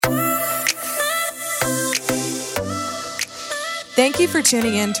Thank you for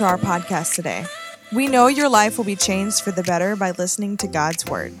tuning in to our podcast today. We know your life will be changed for the better by listening to God's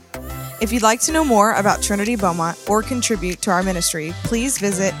Word. If you'd like to know more about Trinity Beaumont or contribute to our ministry, please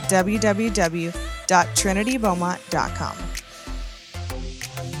visit www.trinitybeaumont.com.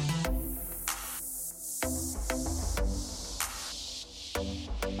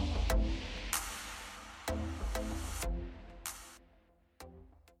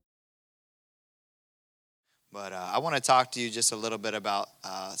 But I want to talk to you just a little bit about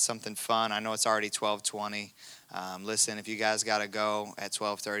something fun. I know it's already 12:20. Listen, if you guys got to go at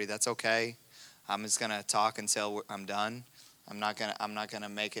 12:30, that's okay. I'm just going to talk until I'm done. I'm not gonna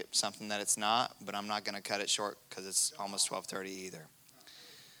make it something that it's not, but I'm not gonna cut it short because it's almost 12:30 either.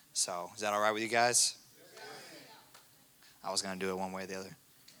 So is that all right with you guys? I was gonna do it one way or the other.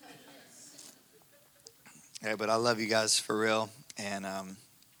 Yeah, but I love you guys for real, and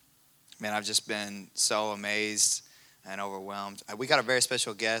man, I've just been so amazed and overwhelmed. We got a very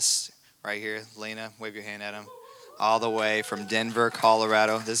special guest right here. Lena, wave your hand at him. All the way from Denver,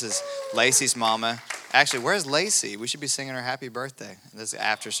 Colorado. This is Lacey's mama. Actually, where's Lacey? We should be singing her happy birthday. This is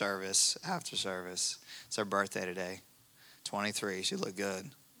after service. It's her birthday today. 23. She looked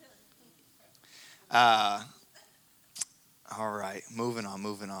good. All right, moving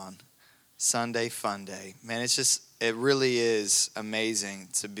on. Sunday Fun Day. Man, it really is amazing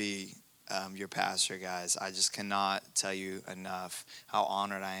to be your pastor, guys. I just cannot tell you enough how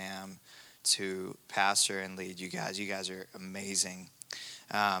honored I am to pastor and lead you guys. You guys are amazing.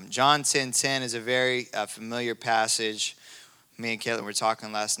 John 10:10 is a very familiar passage. Me and Caitlin were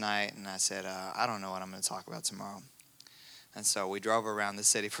talking last night, and I said, I don't know what I'm going to talk about tomorrow. And so we drove around the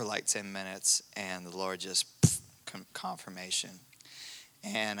city for like 10 minutes, and the Lord just, confirmation.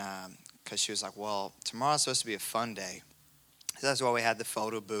 And because she was like, well, tomorrow's supposed to be a fun day. So that's why we had the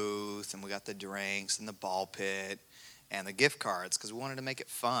photo booth, and we got the drinks, and the ball pit, and the gift cards, because we wanted to make it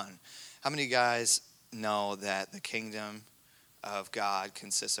fun. How many of you guys know that the kingdom of God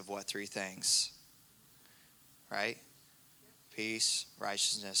consists of what? 3 things, right? Peace,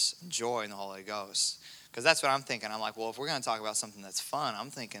 righteousness, and joy in the Holy Ghost. Because that's what I'm thinking. I'm like, well, if we're going to talk about something that's fun, I'm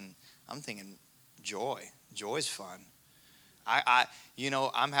thinking joy. Joy's fun.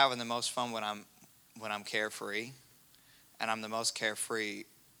 I'm having the most fun when I'm carefree, and I'm the most carefree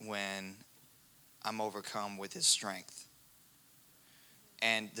when I'm overcome with His strength.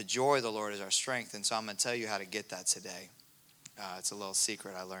 And the joy of the Lord is our strength, and so I'm going to tell you how to get that today. It's a little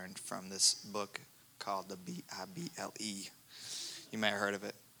secret I learned from this book called the Bible. You may have heard of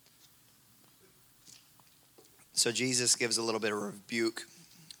it. So Jesus gives a little bit of rebuke.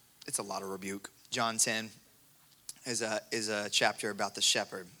 It's a lot of rebuke. John 10 is a chapter about the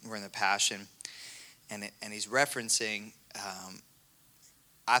shepherd. We're in the Passion, and he's referencing.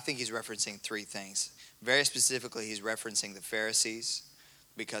 I think he's referencing 3 things. Very specifically, he's referencing the Pharisees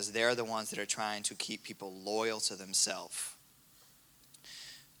because they're the ones that are trying to keep people loyal to themselves.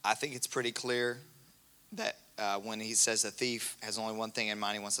 I think it's pretty clear that when he says a thief has only one thing in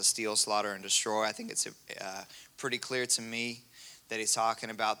mind, he wants to steal, slaughter, and destroy. I think it's pretty clear to me that he's talking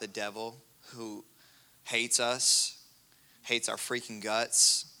about the devil who hates us, hates our freaking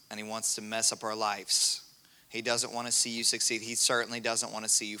guts, and he wants to mess up our lives. He doesn't want to see you succeed. He certainly doesn't want to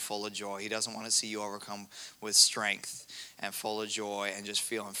see you full of joy. He doesn't want to see you overcome with strength and full of joy and just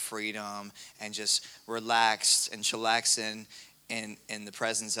feeling freedom and just relaxed and chillaxing in the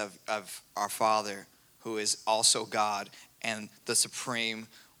presence of our Father, who is also God and the Supreme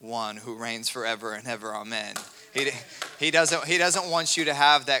One who reigns forever and ever. Amen. He doesn't want you to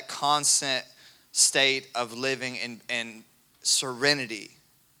have that constant state of living in serenity.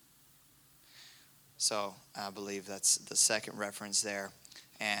 So I believe that's the second reference there.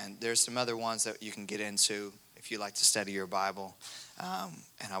 And there's some other ones that you can get into if you like to study your Bible.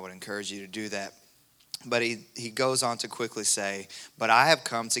 And I would encourage you to do that. But he goes on to quickly say, but I have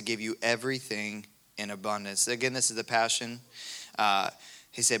come to give you everything in abundance. Again, this is the Passion.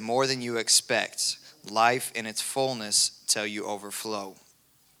 He said, more than you expect. Life in its fullness till you overflow.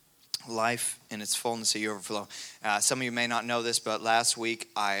 Life in its fullness till you overflow. Some of you may not know this, but last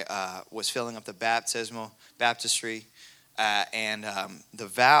week I was filling up the baptistry, and the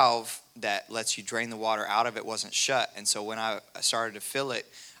valve that lets you drain the water out of it wasn't shut. And so when I started to fill it,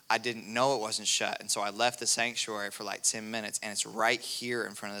 I didn't know it wasn't shut. And so I left the sanctuary for like 10 minutes, and it's right here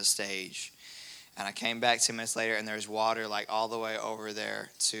in front of the stage. And I came back 10 minutes later, and there's water like all the way over there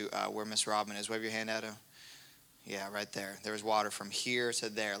to where Miss Robin is. Wave your hand at her. Yeah, right there. There was water from here to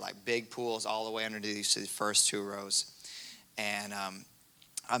there, like big pools all the way underneath these first 2 rows. And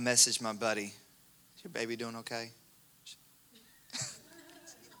I messaged my buddy, is your baby doing okay?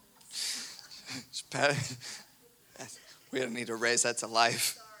 We don't need to raise that to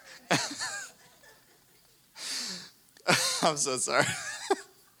life. I'm so sorry.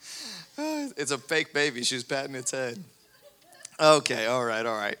 It's a fake baby. She was patting its head. Okay, all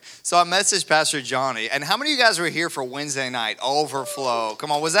right. So I messaged Pastor Johnny. And how many of you guys were here for Wednesday night? Overflow.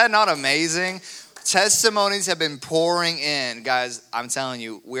 Come on, was that not amazing? Testimonies have been pouring in. Guys, I'm telling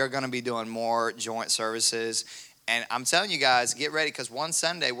you, we are going to be doing more joint services. And I'm telling you guys, get ready, because one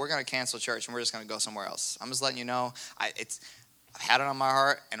Sunday we're going to cancel church and we're just going to go somewhere else. I'm just letting you know. I had it on my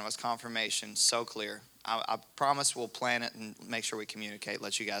heart, and it was confirmation so clear. I promise we'll plan it and make sure we communicate,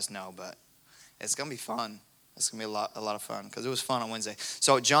 let you guys know. But it's going to be fun. It's going to be a lot of fun, because it was fun on Wednesday.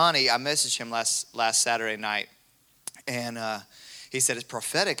 So Johnny, I messaged him last Saturday night, and he said it's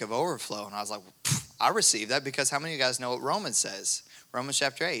prophetic of overflow. And I was like, I received that, because how many of you guys know what Romans says? Romans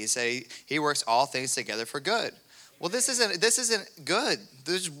chapter 8. He said he works all things together for good. Well, this isn't good.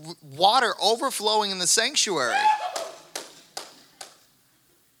 There's water overflowing in the sanctuary.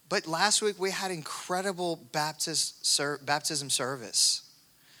 But last week we had incredible baptism service.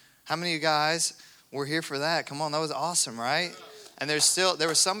 How many of you guys were here for that? Come on, that was awesome, right? And there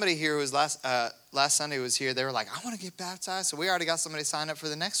was somebody here who was last Sunday was here. They were like, I want to get baptized. So we already got somebody signed up for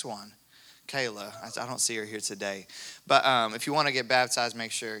the next one. Kayla, I don't see her here today. But if you want to get baptized,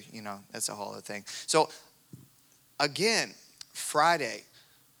 make sure, that's a whole other thing. So again, Friday,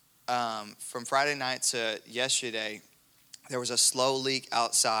 from Friday night to yesterday, there was a slow leak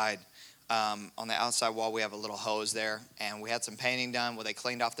outside. On the outside wall, we have a little hose there, and we had some painting done where they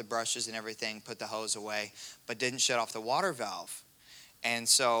cleaned off the brushes and everything, put the hose away, but didn't shut off the water valve. And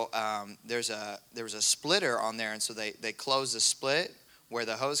so there was a splitter on there, and so they closed the split where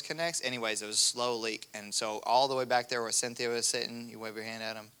the hose connects. Anyways, it was a slow leak, and so all the way back there where Cynthia was sitting, you wave your hand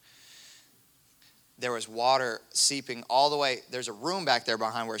at him, there was water seeping all the way. There's a room back there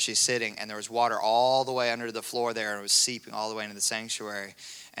behind where she's sitting, and there was water all the way under the floor there, and it was seeping all the way into the sanctuary.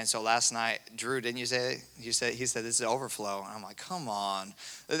 And so last night, Drew, didn't you say? He said this is overflow. And I'm like, come on.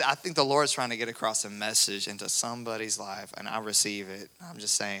 I think the Lord's trying to get across a message into somebody's life, and I receive it. I'm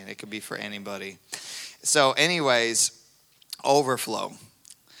just saying, it could be for anybody. So anyways, overflow.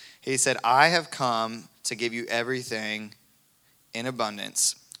 He said, I have come to give you everything in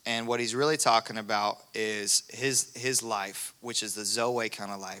abundance. And what he's really talking about is his life, which is the Zoe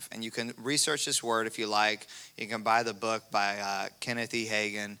kind of life. And you can research this word if you like. You can buy the book by Kenneth E.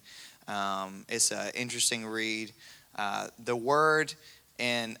 Hagin. It's an interesting read. The word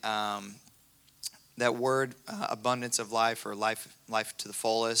in that word, abundance of life, or life to the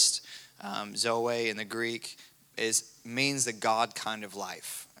fullest, Zoe in the Greek, means the God kind of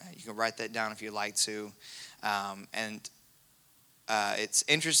life. You can write that down if you like to. It's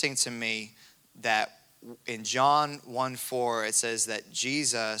interesting to me that in John 1:4, it says that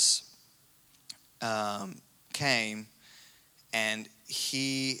Jesus came, and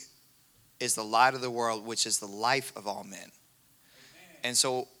he is the light of the world, which is the life of all men. Amen. And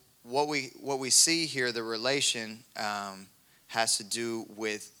so what we see here, the relation has to do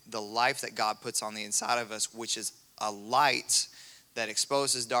with the life that God puts on the inside of us, which is a light that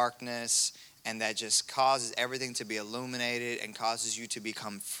exposes darkness, and that just causes everything to be illuminated and causes you to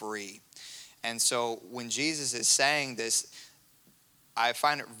become free. And so when Jesus is saying this, I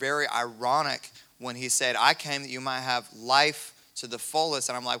find it very ironic when he said, I came that you might have life to the fullest.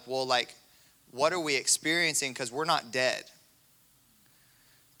 And I'm like, well, what are we experiencing? Because we're not dead.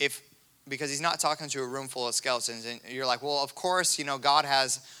 Because he's not talking to a room full of skeletons. And you're like, well, of course, God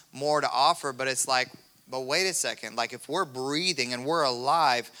has more to offer. But it's like, but wait a second. If we're breathing and we're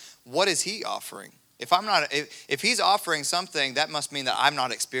alive, what is he offering? If he's offering something, that must mean that I'm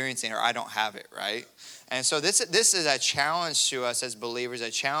not experiencing, or I don't have it, right? And so this is a challenge to us as believers,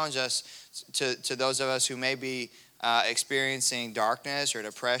 a challenge us to those of us who may be experiencing darkness or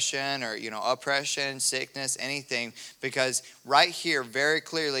depression or oppression, sickness, anything, because right here, very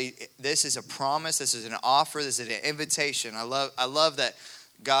clearly, this is a promise, this is an offer, this is an invitation. I love that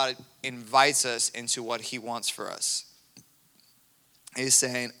God invites us into what he wants for us. He's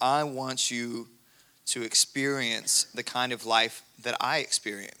saying, I want you to experience the kind of life that I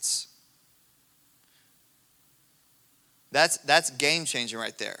experience. That's game changing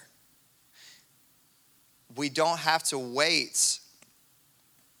right there. We don't have to wait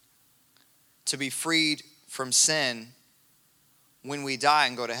to be freed from sin when we die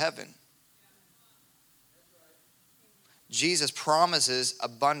and go to heaven. Jesus promises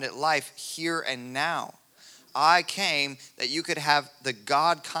abundant life here and now. I came that you could have the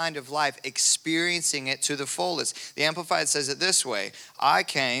God kind of life, experiencing it to the fullest. The Amplified says it this way: I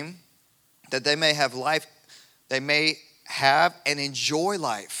came that they may have life, they may have and enjoy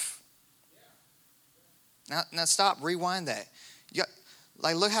life. Now stop, rewind that.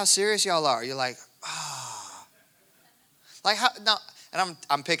 Like, look how serious y'all are. You're like, oh. Like, how, now, and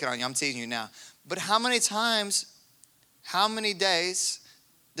I'm picking on you, I'm teasing you now. But how many days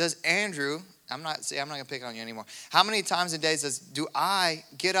does Andrew, I'm not going to pick on you anymore. How many times and days do I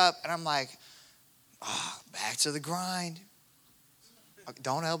get up and I'm like, back to the grind.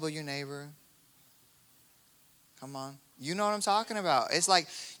 Don't elbow your neighbor. Come on. You know what I'm talking about. It's like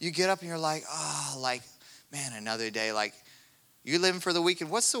you get up and you're like, man, another day. Like, you're living for the weekend.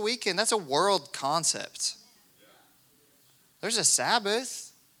 What's the weekend? That's a world concept. There's a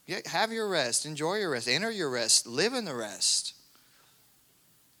Sabbath. Have your rest. Enjoy your rest. Enter your rest. Live in the rest.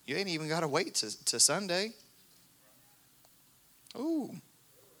 You ain't even got to wait to Sunday. Ooh.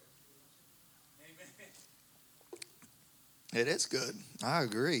 It is good. I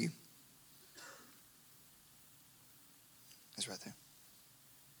agree. It's right there.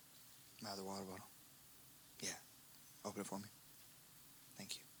 My other water bottle. Yeah. Open it for me.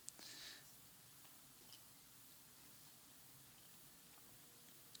 Thank you.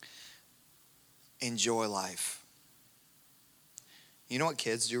 Enjoy life. You know what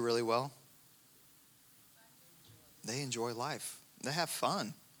kids do really well? They enjoy life. They have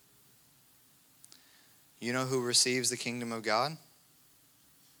fun. You know who receives the kingdom of God?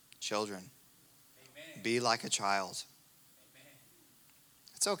 Children. Amen. Be like a child. Amen.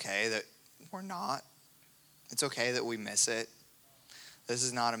 It's okay that we're not. It's okay that we miss it. This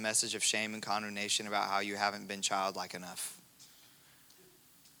is not a message of shame and condemnation about how you haven't been childlike enough.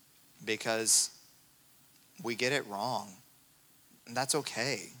 Because we get it wrong. And that's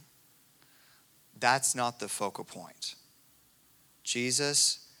okay. That's not the focal point.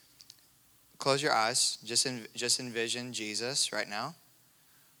 Jesus, close your eyes. Just envision Jesus right now.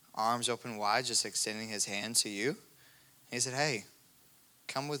 Arms open wide, just extending his hand to you. He said, hey,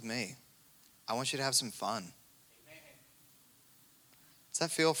 come with me. I want you to have some fun. Amen. Does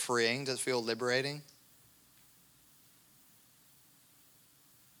that feel freeing? Does it feel liberating?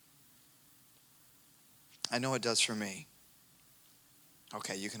 I know it does for me.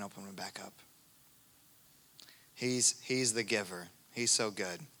 Okay, you can open it back up. He's the giver. He's so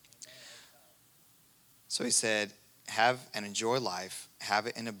good. So he said, have and enjoy life. Have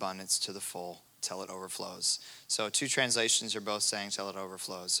it in abundance to the full till it overflows. So two translations are both saying till it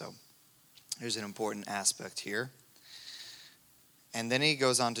overflows. So there's an important aspect here. And then he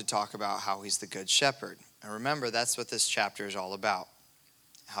goes on to talk about how he's the good shepherd. And remember, that's what this chapter is all about.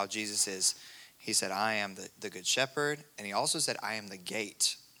 How Jesus is. He said, I am the good shepherd. And he also said, I am the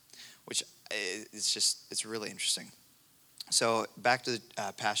gate. Which it's really interesting. So back to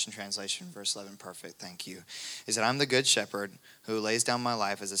the Passion Translation, verse 11, perfect, thank you. Is that I'm the good shepherd who lays down my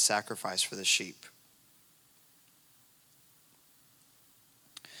life as a sacrifice for the sheep.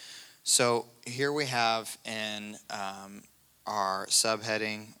 So here we have in our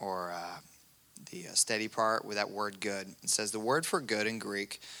subheading or the steady part with that word good. It says the word for good in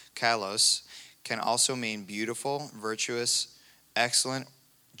Greek, kalos, can also mean beautiful, virtuous, excellent,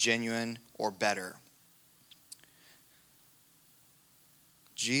 genuine, or better.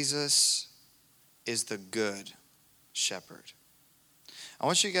 Jesus is the good shepherd. I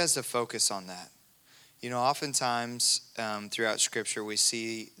want you guys to focus on that. You know, oftentimes throughout Scripture, we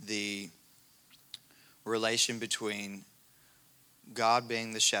see the relation between God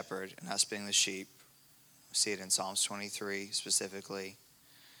being the shepherd and us being the sheep. We see it in Psalms 23 specifically.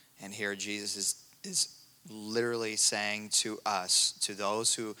 And here Jesus is literally saying to us, to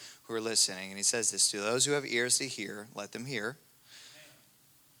those who are listening, and he says this, to those who have ears to hear, let them hear.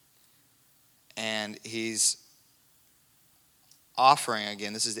 And he's offering,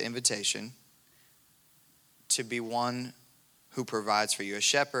 again, this is the invitation, to be one who provides for you. A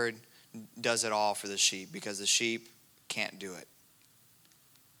shepherd does it all for the sheep because the sheep can't do it.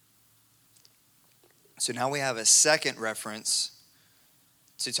 So now we have a second reference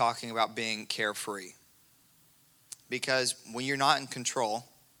to talking about being carefree. Because when you're not in control,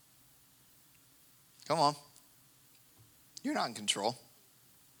 come on, you're not in control.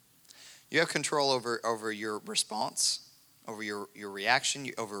 You have control over your response, over your reaction,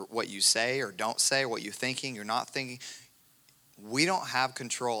 over what you say or don't say, or what you're thinking, you're not thinking. We don't have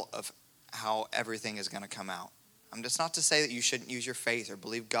control of how everything is going to come out. That's not to say that you shouldn't use your faith or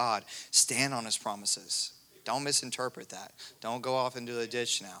believe God. Stand on his promises. Don't misinterpret that. Don't go off into the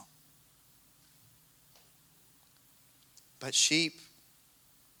ditch now. But sheep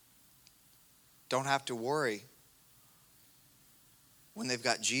don't have to worry when they've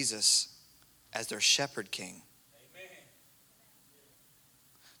got Jesus as their shepherd king. Amen.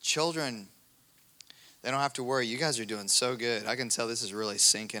 Children, they don't have to worry. You guys are doing so good. I can tell this is really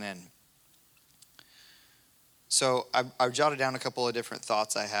sinking in. So I jotted down a couple of different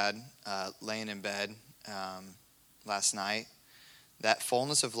thoughts I had laying in bed last night. That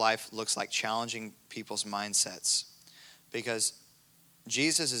fullness of life looks like challenging people's mindsets, because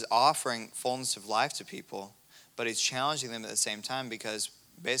Jesus is offering fullness of life to people, but he's challenging them at the same time, because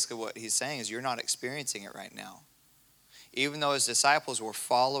basically what he's saying is you're not experiencing it right now. Even though his disciples were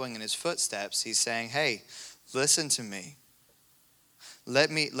following in his footsteps, he's saying, hey, listen to me.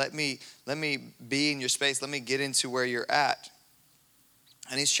 Let me be in your space. Let me get into where you're at.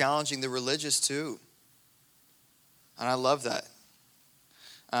 And he's challenging the religious too. And I love that.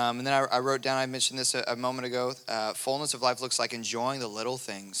 And then I wrote down, I mentioned this a moment ago, fullness of life looks like enjoying the little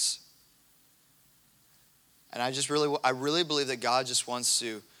things. And I really believe that God just wants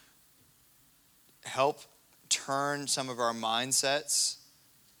to help turn some of our mindsets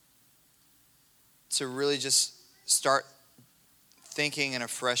to really just start thinking in a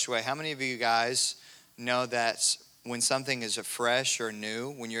fresh way. How many of you guys know that when something is fresh or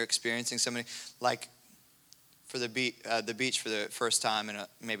new, when you're experiencing something, like for the beach for the first time in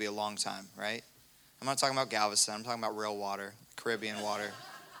maybe a long time, right? I'm not talking about Galveston. I'm talking about real water, Caribbean water.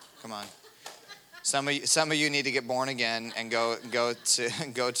 Come on. Some of you need to get born again and go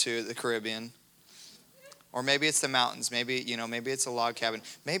to the Caribbean. Or maybe it's the mountains. Maybe it's a log cabin.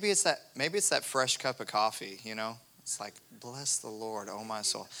 Maybe it's that fresh cup of coffee, It's like, bless the Lord, oh my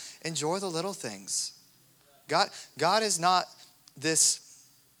soul. Enjoy the little things. God is not this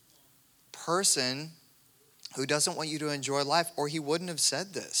person who doesn't want you to enjoy life, or he wouldn't have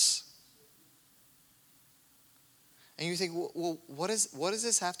said this. And you think, well, what does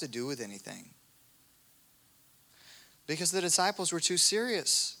this have to do with anything? Because the disciples were too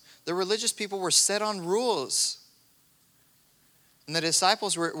serious. The religious people were set on rules. And the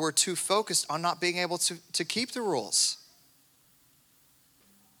disciples were too focused on not being able to keep the rules.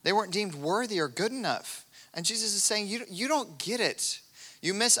 They weren't deemed worthy or good enough. And Jesus is saying, you don't get it.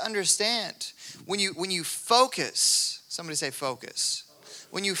 You misunderstand. When you focus, somebody say focus.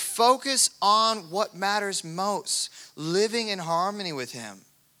 When you focus on what matters most, living in harmony with him,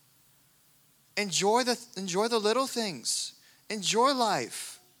 enjoy the little things. Enjoy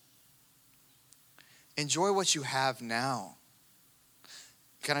life. Enjoy what you have now.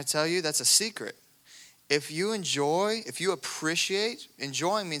 Can I tell you, that's a secret. If you appreciate,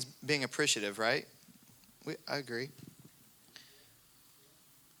 enjoying means being appreciative, right? I agree.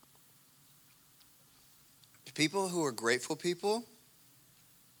 People who are grateful people,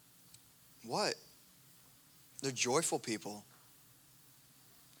 what? They're joyful people.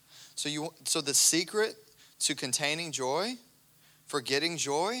 So the secret to containing joy, for getting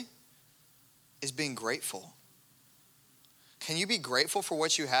joy, is being grateful. Can you be grateful for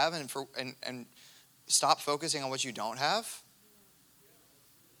what you have and stop focusing on what you don't have?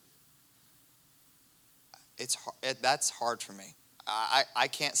 That's hard for me. I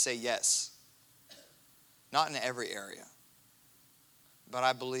can't say yes. Not in every area. But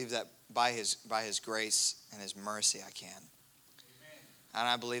I believe that by his grace and his mercy I can. Amen. And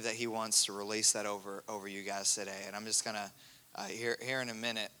I believe that he wants to release that over you guys today. And I'm just going to, here in a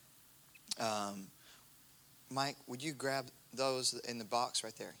minute, Mike, would you grab those in the box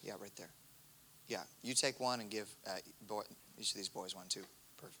right there? Yeah, right there. Yeah, you take one and give each of these boys one too.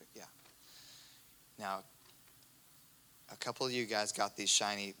 Perfect, yeah. Now, a couple of you guys got these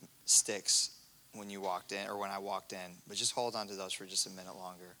shiny sticks when you walked in, or when I walked in, but just hold on to those for just a minute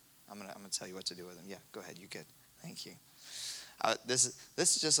longer. I'm gonna tell you what to do with them. Yeah, go ahead. You good? Thank you. This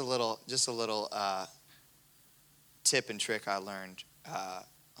is just a little tip and trick I learned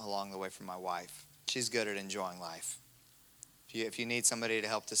along the way from my wife. She's good at enjoying life. If you need somebody to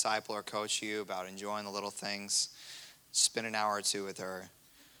help disciple or coach you about enjoying the little things, spend an hour or two with her,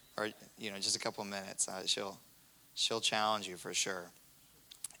 or just a couple of minutes. She'll challenge you for sure.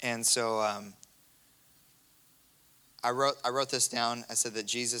 And so I wrote this down. I said that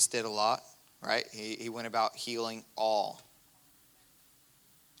Jesus did a lot, right? He went about healing all.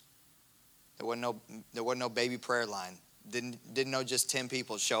 There wasn't no baby prayer line. Didn't know just 10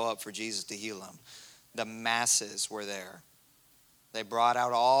 people show up for Jesus to heal them. The masses were there. They brought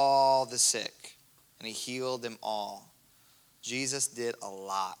out all the sick, and he healed them all. Jesus did a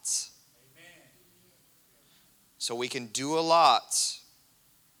lot. Amen. So we can do a lot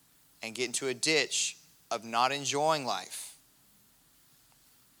and get into a ditch of not enjoying life.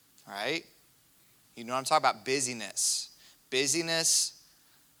 All right? You know what I'm talking about? Busyness. Busyness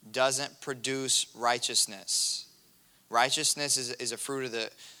doesn't produce righteousness. Righteousness is a fruit of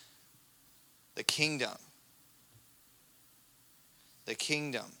the kingdom. The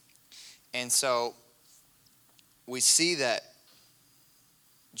kingdom. And so we see that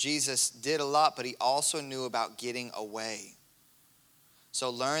Jesus did a lot, but he also knew about getting away. So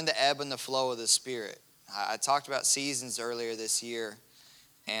learn the ebb and the flow of the Spirit. I talked about seasons earlier this year,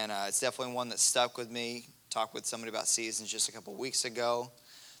 and it's definitely one that stuck with me. Talked with somebody about seasons just a couple weeks ago.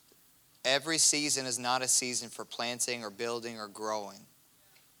 Every season is not a season for planting or building or growing.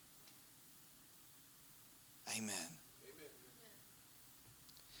 Amen.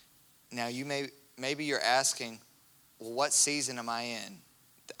 Now maybe you're asking, well, what season am I in?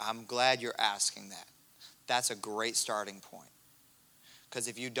 I'm glad you're asking that. That's a great starting point. Because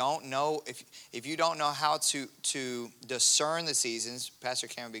if you don't know, if you don't know how to discern the seasons, Pastor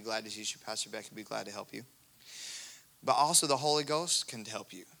Cameron would be glad to teach you. Pastor Beck would be glad to help you. But also the Holy Ghost can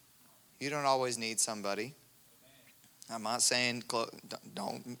help you. You don't always need somebody. I'm not saying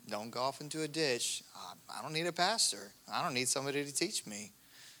don't go off into a ditch. I don't need a pastor. I don't need somebody to teach me.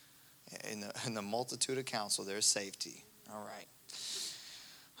 In the multitude of counsel, there's safety. All right.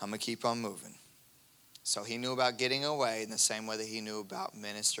 I'm going to keep on moving. So he knew about getting away in the same way that he knew about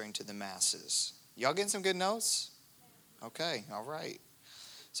ministering to the masses. Y'all getting some good notes? Okay, all right.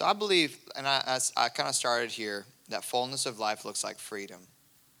 So I believe, and I kind of started here, that fullness of life looks like freedom.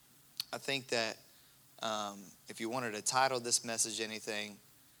 I think that if you wanted to title this message anything,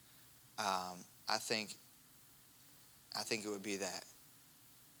 I think it would be that.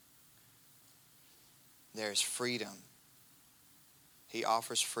 There's freedom. He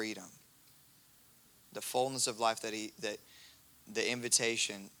offers freedom. The fullness of life that the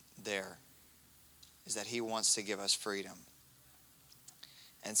invitation there is that he wants to give us freedom.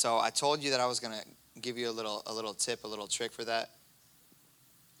 And so I told you that I was going to give you a little tip, a little trick for that.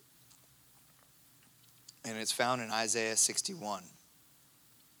 And it's found in Isaiah 61.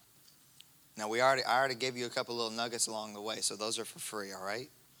 Now I already gave you a couple little nuggets along the way, so those are for free, all right?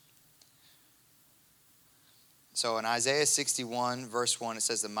 So in Isaiah 61, verse 1, it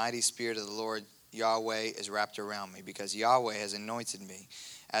says, "The mighty spirit of the Lord Yahweh is wrapped around me, because Yahweh has anointed me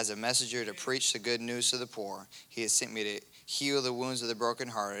as a messenger to preach the good news to the poor. He has sent me to heal the wounds of the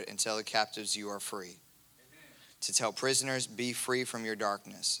brokenhearted and tell the captives you are free. Amen. To tell prisoners, be free from your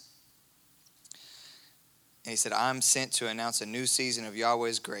darkness." And he said, "I'm sent to announce a new season of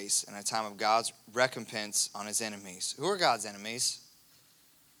Yahweh's grace and a time of God's recompense on his enemies." Who are God's enemies?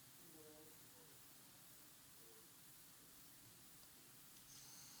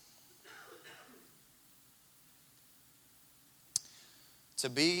 To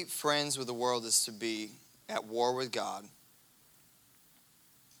be friends with the world is to be at war with God,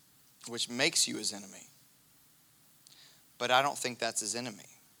 which makes you his enemy. But I don't think that's his enemy.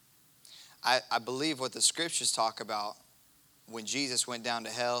 I believe what the scriptures talk about when Jesus went down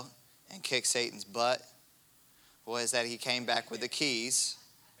to hell and kicked Satan's butt was that he came back with the keys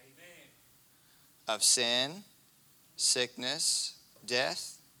of sin, sickness,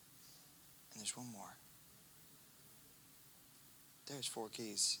 death, and there's one more. There's 4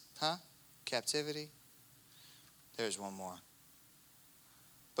 keys. Huh? Captivity. There's one more.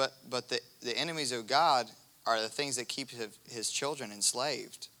 But the enemies of God are the things that keep his children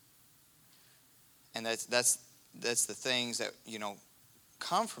enslaved. And that's the things that,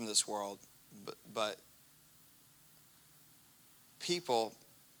 come from this world. But people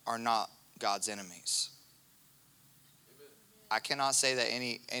are not God's enemies. I cannot say that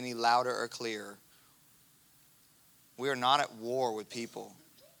any louder or clearer. We are not at war with people.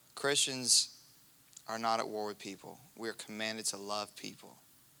 Christians are not at war with people. We are commanded to love people.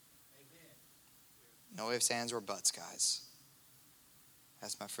 No ifs, ands, or buts, guys.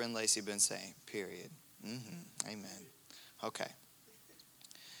 That's my friend Lacey been saying, period. Amen. Okay.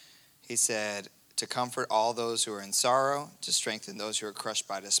 He said, to comfort all those who are in sorrow, to strengthen those who are crushed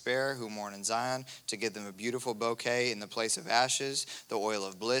by despair, who mourn in Zion, to give them a beautiful bouquet in the place of ashes, the oil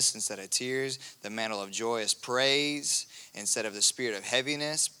of bliss instead of tears, the mantle of joyous praise instead of the spirit of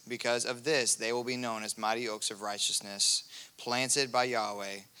heaviness. Because of this, they will be known as mighty oaks of righteousness, planted by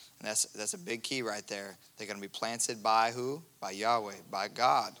Yahweh. And that's a big key right there. They're going to be planted by who? By Yahweh, by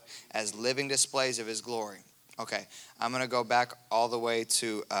God, as living displays of his glory. Okay, I'm going to go back all the way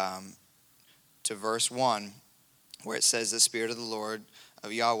to verse 1, where it says, the Spirit of the Lord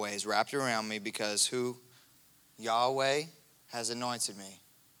of Yahweh is wrapped around me, because who? Yahweh has anointed me.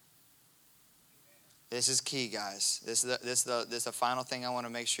 This is key, guys. This is the final thing I want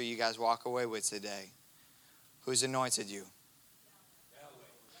to make sure you guys walk away with today. Who's anointed you?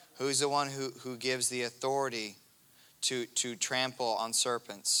 Who's the one who gives the authority to trample on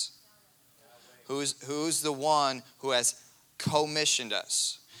serpents? Who's the one who has commissioned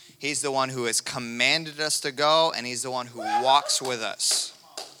us? He's the one who has commanded us to go, and he's the one who walks with us.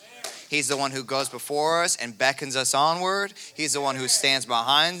 He's the one who goes before us and beckons us onward. He's the one who stands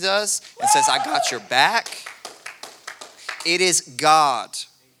behind us and says, I got your back. It is God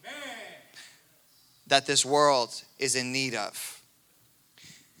that this world is in need of.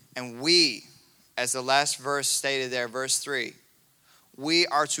 And we, as the last verse stated there, verse 3, we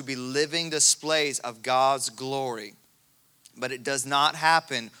are to be living displays of God's glory. But it does not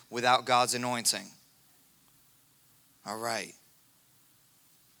happen without God's anointing. All right.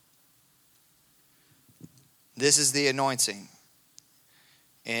 This is the anointing.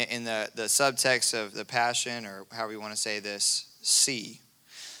 In the subtext of the Passion, or however you want to say this, C.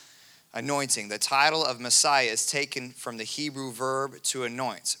 Anointing. The title of Messiah is taken from the Hebrew verb to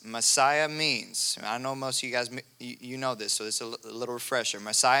anoint. Messiah means, I know most of you guys, you know this, so this is a little refresher.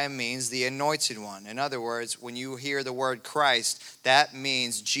 Messiah means the anointed one. In other words, when you hear the word Christ, that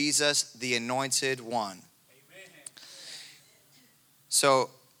means Jesus, the anointed one. Amen. So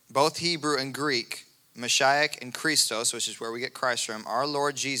both Hebrew and Greek, Mashiach and Christos, which is where we get Christ from, our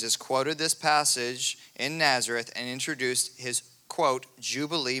Lord Jesus quoted this passage in Nazareth and introduced his, quote,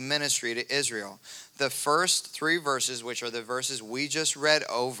 Jubilee ministry to Israel. The first 3 verses, which are the verses we just read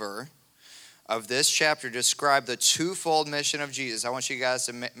over of this chapter, describe the twofold mission of Jesus. I want you guys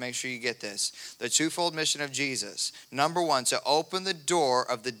to make sure you get this. The twofold mission of Jesus. Number 1, to open the door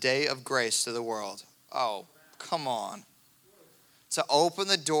of the day of grace to the world. Oh, come on. To open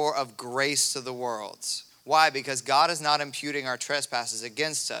the door of grace to the world. Why? Because God is not imputing our trespasses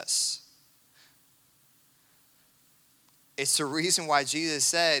against us. It's the reason why Jesus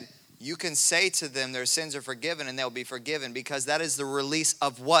said, you can say to them their sins are forgiven and they'll be forgiven, because that is the release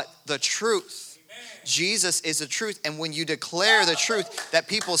of what? The truth. Amen. Jesus is the truth. And when you declare the truth that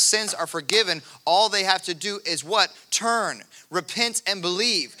people's sins are forgiven, all they have to do is what? Turn, repent, and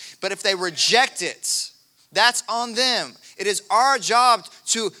believe. But if they reject it, that's on them. It is our job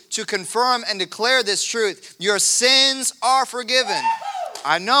to confirm and declare this truth. Your sins are forgiven.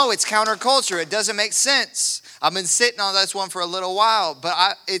 I know it's counterculture. It doesn't make sense. I've been sitting on this one for a little while,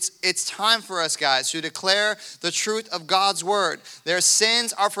 but it's time for us guys to declare the truth of God's word. Their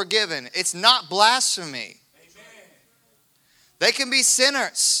sins are forgiven. It's not blasphemy. Amen. They can be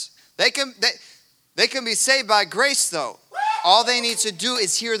sinners. They can be saved by grace though. All they need to do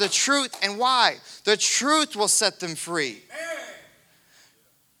is hear the truth. And why? The truth will set them free. Amen.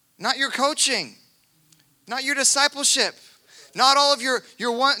 Not your coaching, not your discipleship, not all of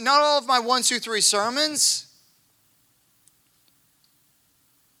not all of my 1, 2, 3 sermons.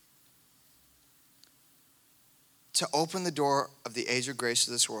 To open the door of the age of grace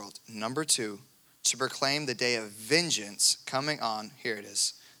to this world. Number 2, to proclaim the day of vengeance coming on, here it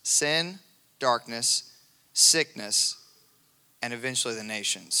is, sin, darkness, sickness, and eventually the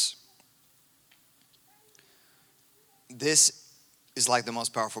nations. This is like the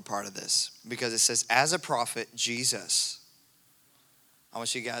most powerful part of this, because it says, as a prophet, Jesus. I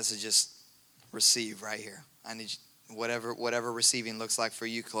want you guys to just receive right here. I need you, whatever receiving looks like for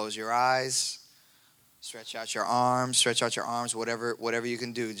you, close your eyes. Stretch out your arms, whatever you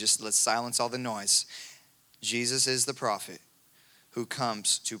can do. Just let's silence all the noise. Jesus is the prophet who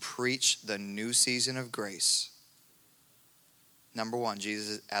comes to preach the new season of grace. Number 1,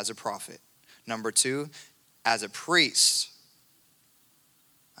 Jesus as a prophet. Number 2, as a priest.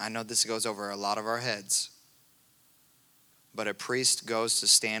 I know this goes over a lot of our heads, but a priest goes to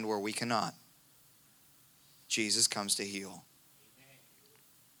stand where we cannot. Jesus comes to heal.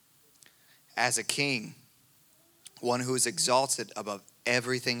 As a king, one who is exalted above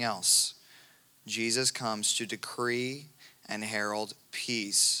everything else, Jesus comes to decree and herald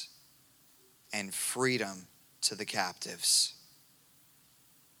peace and freedom to the captives.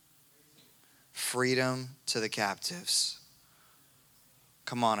 Freedom to the captives.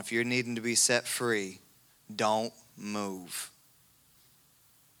 Come on, if you're needing to be set free, don't move.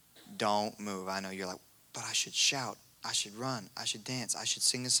 Don't move. I know you're like, but I should shout, I should run, I should dance, I should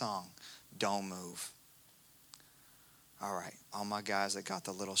sing a song. Don't move. All right, all my guys that got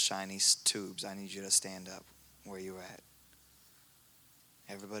the little shiny tubes, I need you to stand up where you at.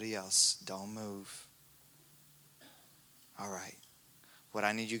 Everybody else, don't move. All right. What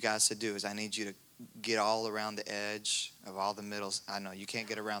I need you guys to do is I need you to get all around the edge of all the middles. I know you can't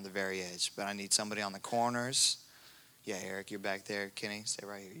get around the very edge, but I need somebody on the corners. Yeah, Eric, you're back there. Kenny, stay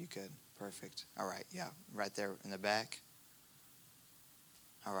right here. You good. Perfect. All right, yeah, right there in the back.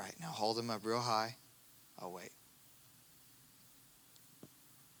 All right, now hold them up real high. Oh, wait.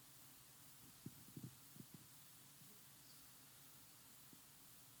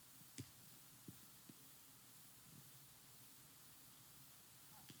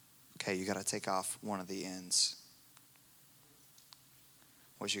 Okay, you got to take off one of the ends.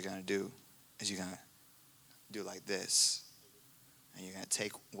 what you're going to do is you're going to do like this. And you're going to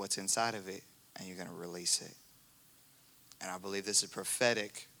take what's inside of it and you're going to release it. And I believe this is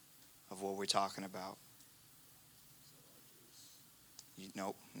prophetic of what we're talking about.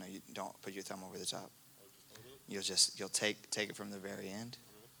 No, you don't put your thumb over the top. You'll take it from the very end,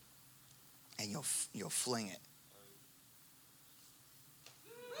 and you'll fling it.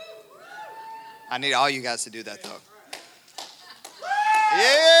 I need all you guys to do that though.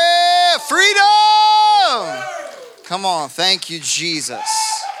 Yeah, freedom! Come on, thank you,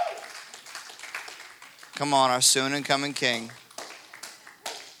 Jesus. Come on, our soon and coming King.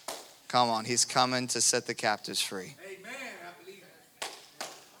 Come on, he's coming to set the captives free.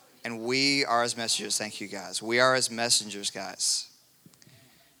 And we are his messengers. Thank you, guys. We are his messengers, guys.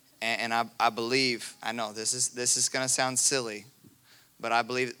 And I believe, I know this is going to sound silly, but I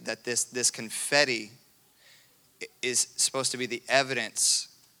believe that this confetti is supposed to be the evidence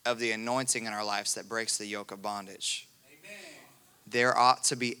of the anointing in our lives that breaks the yoke of bondage. Amen. There ought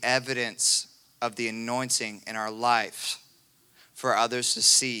to be evidence of the anointing in our life for others to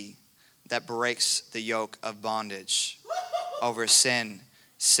see that breaks the yoke of bondage over sin,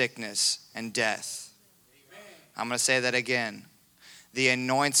 sickness, and death. Amen. I'm going to say that again. The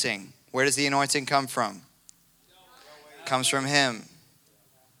anointing, where does the anointing come from? It comes from him.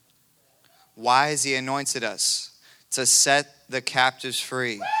 Why has he anointed us? To set the captives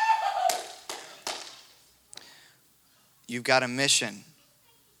free. You've got a mission.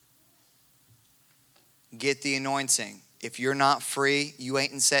 Get the anointing. If you're not free, you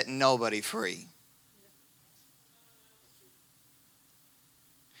ain't setting nobody free.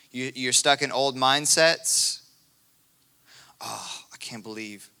 You're stuck in old mindsets. Oh, I can't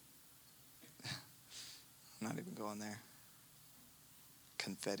believe. I'm not even going there.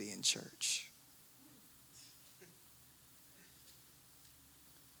 Confetti in church.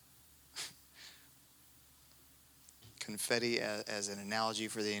 Confetti as an analogy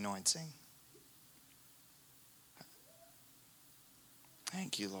for the anointing.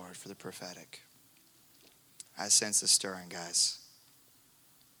 Thank you, Lord, for the prophetic. I sense the stirring, guys.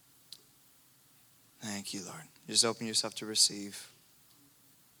 Thank you, Lord. Just open yourself to receive.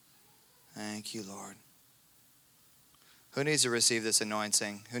 Thank you, Lord. Who needs to receive this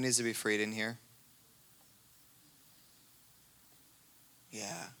anointing? Who needs to be freed in here?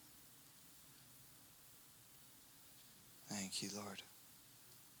 Yeah. Thank you, Lord.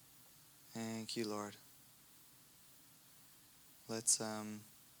 Thank you, Lord. Let's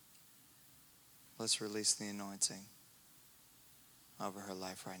release the anointing over her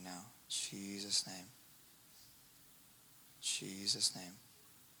life right now. Jesus' name. Jesus' name.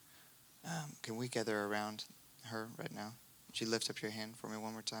 Can we gather around her right now? Would you lift up your hand for me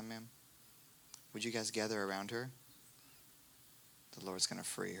one more time, ma'am? Would you guys gather around her? The Lord's going to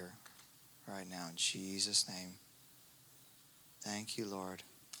free her right now in Jesus' name. Thank you, Lord.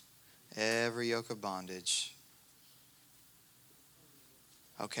 Every yoke of bondage.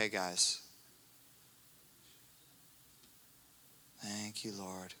 Okay, guys. Thank you,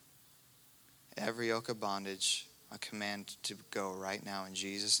 Lord. Every yoke of bondage, I command to go right now in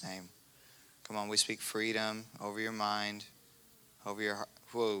Jesus' name. Come on, we speak freedom over your mind, over your heart.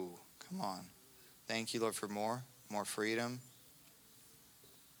 Whoa, come on. Thank you, Lord, for more freedom.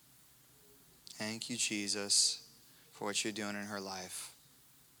 Thank you, Jesus, for what you're doing in her life.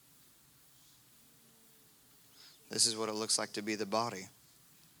 This is what it looks like to be the body.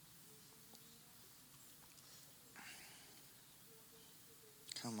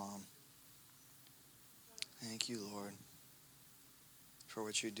 Come on. Thank you, Lord, for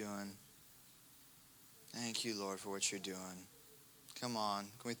what you're doing. Thank you, Lord, for what you're doing. Come on.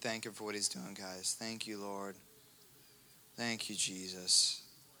 Can we thank him for what he's doing, guys? Thank you, Lord. Thank you, Jesus.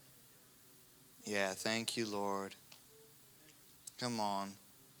 Yeah, thank you, Lord. Come on.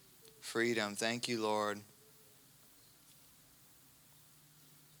 Freedom. Thank you, Lord.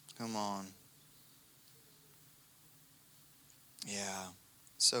 Come on. Yeah,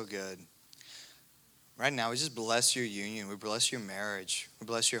 so good. Right now, we just bless your union. We bless your marriage. We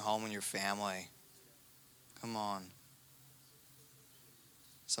bless your home and your family. Come on.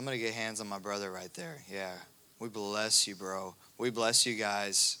 Somebody get hands on my brother right there. Yeah. We bless you, bro. We bless you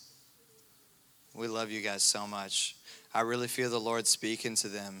guys. We love you guys so much. I really feel the Lord speaking to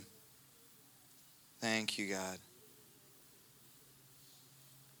them. Thank you, God.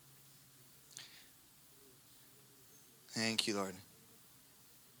 Thank you, Lord.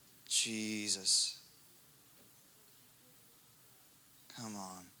 Jesus. Come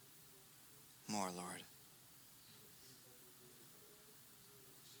on. More, Lord.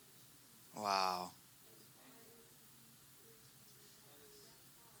 Wow.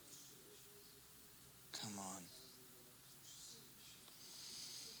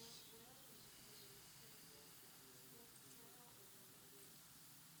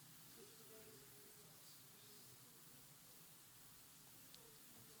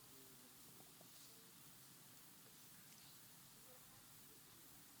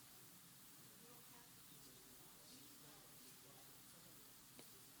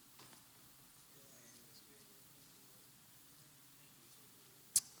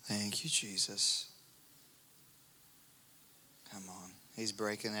 Thank you, Jesus. Come on. He's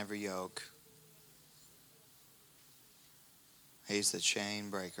breaking every yoke. He's the chain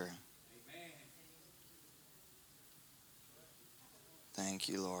breaker. Thank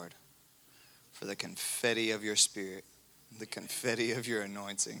you, Lord, for the confetti of your spirit, the confetti of your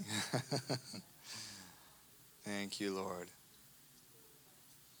anointing. Thank you, Lord.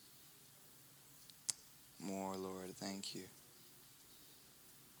 More, Lord. Thank you.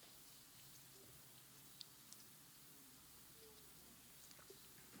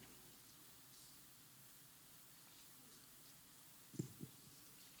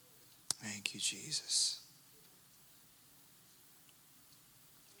 Thank you, Jesus.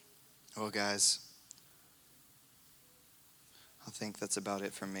 Well, guys, I think that's about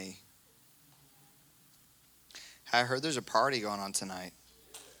it for me. I heard there's a party going on tonight.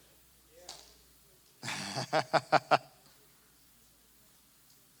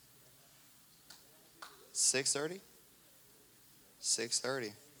 6:30?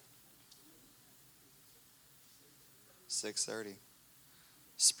 6:30. 6:30.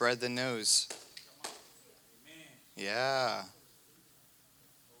 Spread the news. Yeah.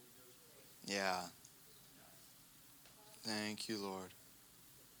 Yeah. Thank you, Lord.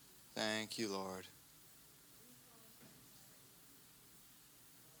 Thank you, Lord.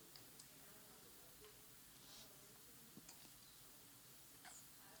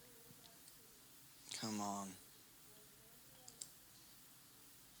 Come on.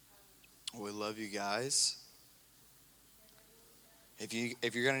 We love you guys. If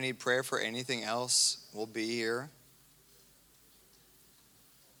you're going to need prayer for anything else, we'll be here.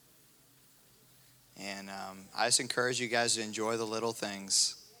 And I just encourage you guys to enjoy the little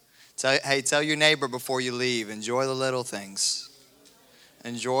things. Tell your neighbor before you leave, enjoy the little things.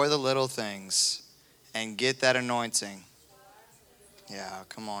 Enjoy the little things and get that anointing. Yeah,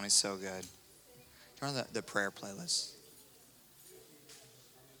 come on, he's so good. Turn on the prayer playlist.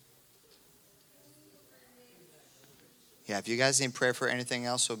 Yeah, if you guys need prayer for anything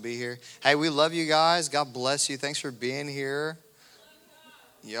else, we'll be here. Hey, we love you guys. God bless you. Thanks for being here.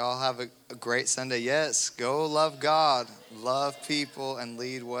 Y'all have a great Sunday. Yes, go love God, love people, and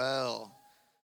lead well.